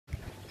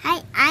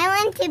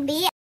want to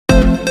be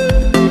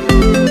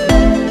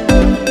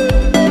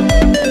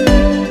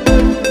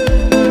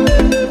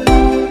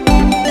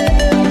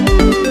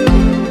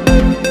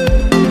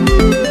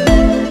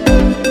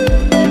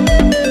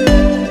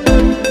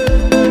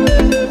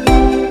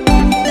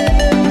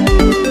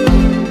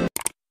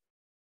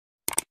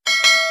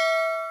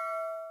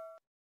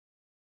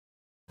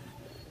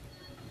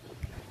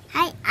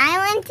I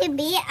want to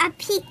be a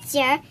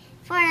teacher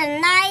for a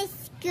nice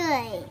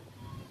school.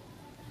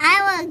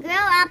 I will grow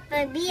up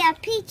and be a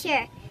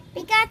teacher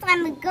because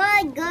I'm a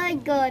good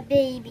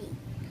baby.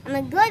 I'm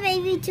a good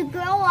baby to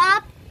grow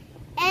up,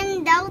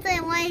 and those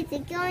are ways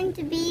it's going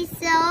to be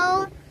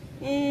so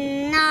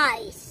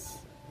nice.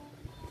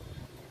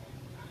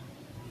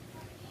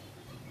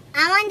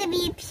 I want to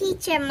be a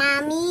teacher,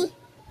 Mommy.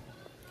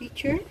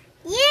 Teacher?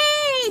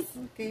 Yes!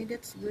 Okay,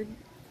 that's good.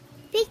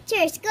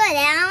 Teacher is good, and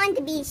I want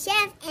to be a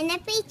chef and a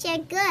teacher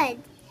good.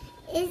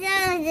 It's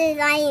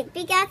like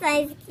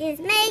because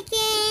it's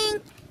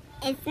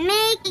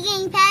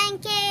making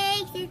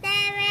pancakes,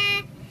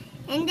 etc.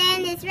 And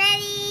then it's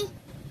ready,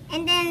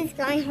 and then it's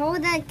going to hold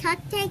the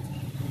cupcake.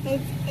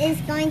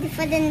 It's going to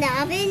put in the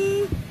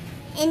oven,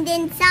 and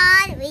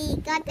inside we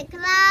got the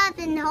cloth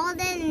and hold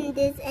it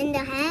in the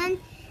hand,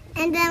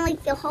 and then we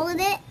can hold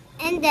it,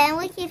 and then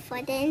we can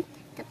put in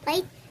the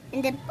plate,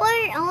 and then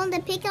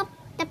pick up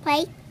the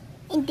plate.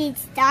 And then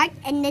start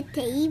on the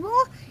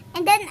table,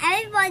 and then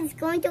everybody's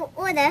going to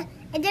order,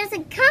 and there's a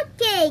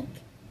cupcake.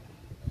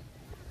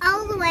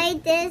 All the way,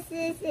 this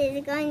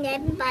is going to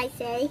everybody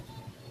say,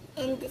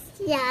 and the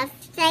chef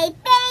say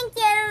thank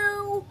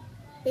you.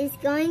 It's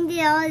going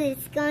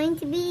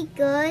to be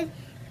good.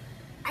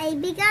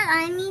 Because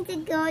I need to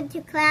go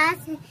to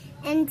class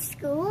and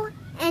school,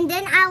 and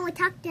then I will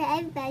talk to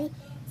everybody.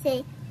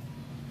 Say,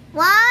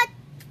 what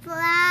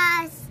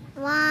plus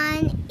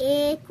 1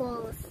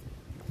 equals?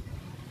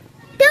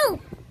 2.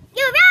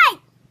 You're right.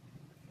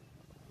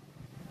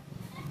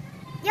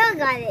 You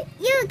got it.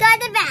 You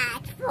got it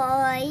back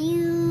for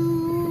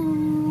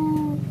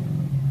you.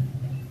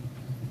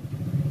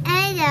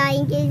 And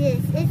I do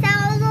this. It's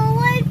all the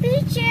way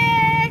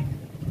teacher.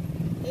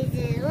 It's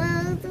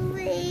all the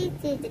way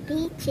to the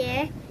teacher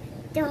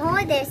to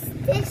hold this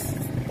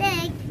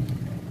stick.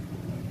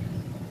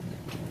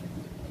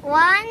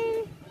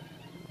 1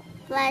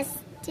 plus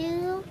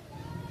 2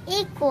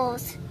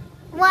 equals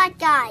what,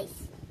 guys?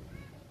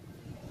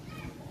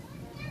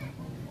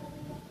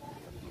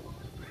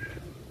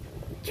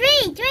 3.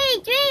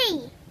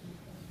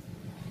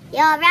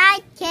 You're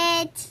right,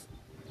 kids.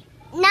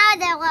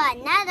 Another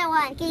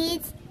one,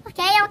 kids.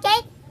 Okay.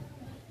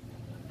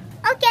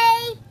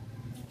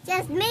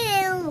 Just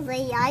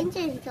minutely, I'm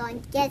just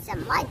going to get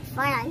some light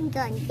before I'm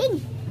going to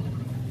think.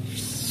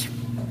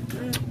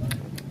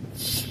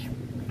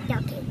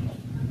 Okay.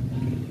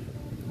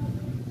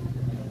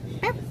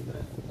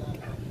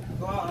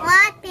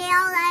 What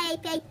PLA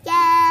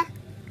picture?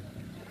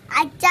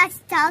 I'm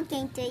just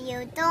talking to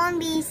you. Don't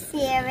be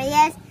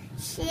serious.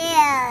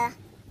 Share.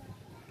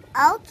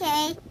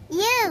 Okay.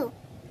 You.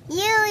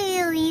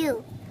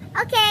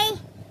 Okay.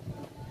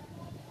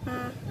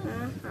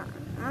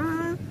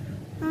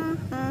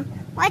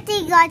 What do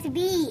you got to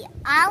be?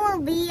 I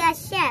will be a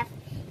chef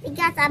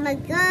because I'm a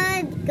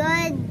good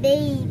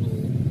baby.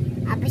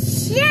 I'm a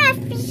chef.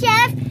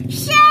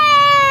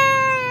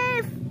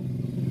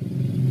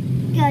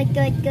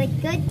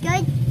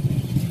 Good.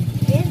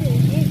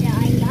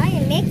 I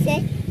mix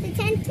it to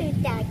turn to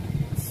that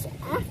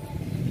chef,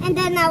 and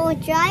then I will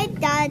drive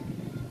the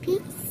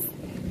pizza.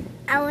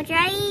 I will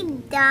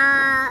drive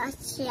the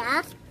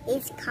chef.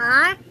 His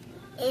car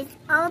is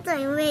also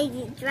ready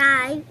to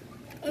drive,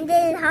 and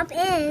then hop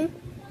in,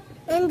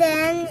 and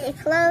then it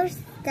closes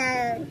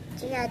the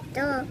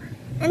door,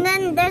 and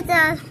then there's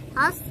a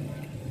house.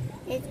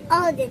 It's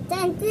all the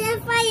time to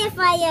the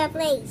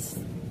fireplace,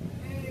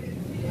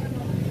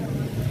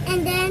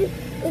 and then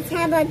it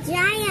have a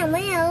giant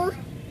wheel.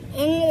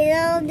 And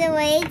all the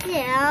way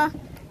till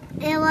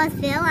it was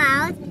filled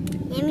out,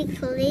 and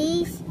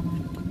police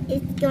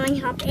is going to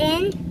hop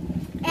in,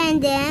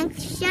 and then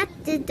shut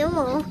the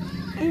door,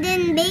 and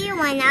then bigger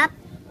one up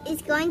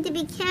is going to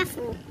be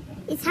careful.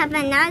 It's have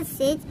another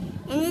seat,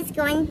 and it's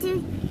going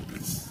to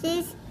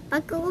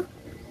buckle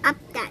up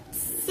that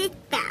seat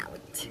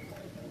belt.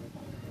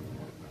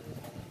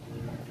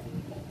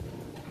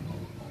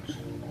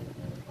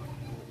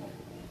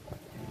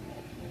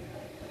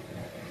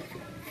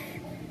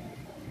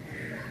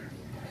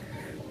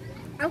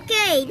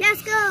 Okay,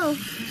 let's go.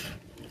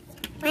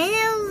 I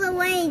know the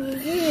way to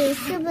do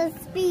super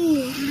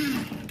speed.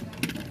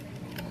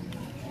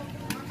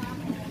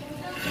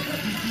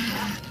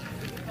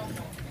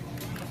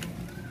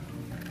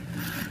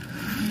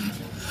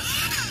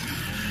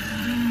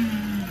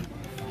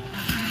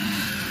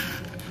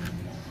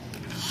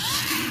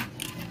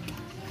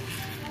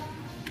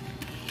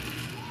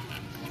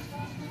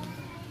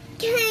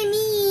 Come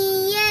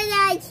here,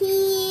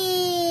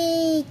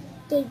 Lucky.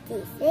 Did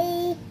you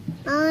say?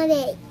 All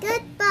right,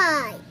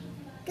 goodbye.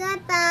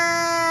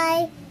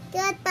 Goodbye.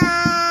 Goodbye.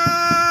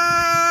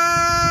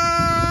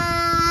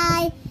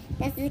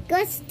 This is a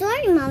good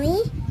story,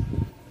 Mommy.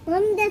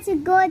 Mom, that's a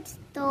good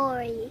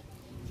story.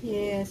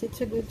 Yes,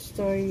 it's a good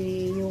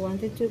story. You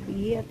wanted to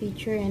be a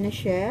teacher and a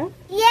chef?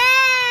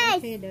 Yes!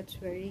 Okay, that's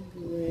very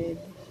good.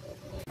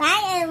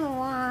 Bye,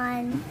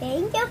 everyone.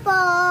 Thank you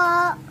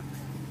po.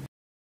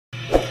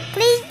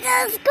 Please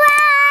subscribe.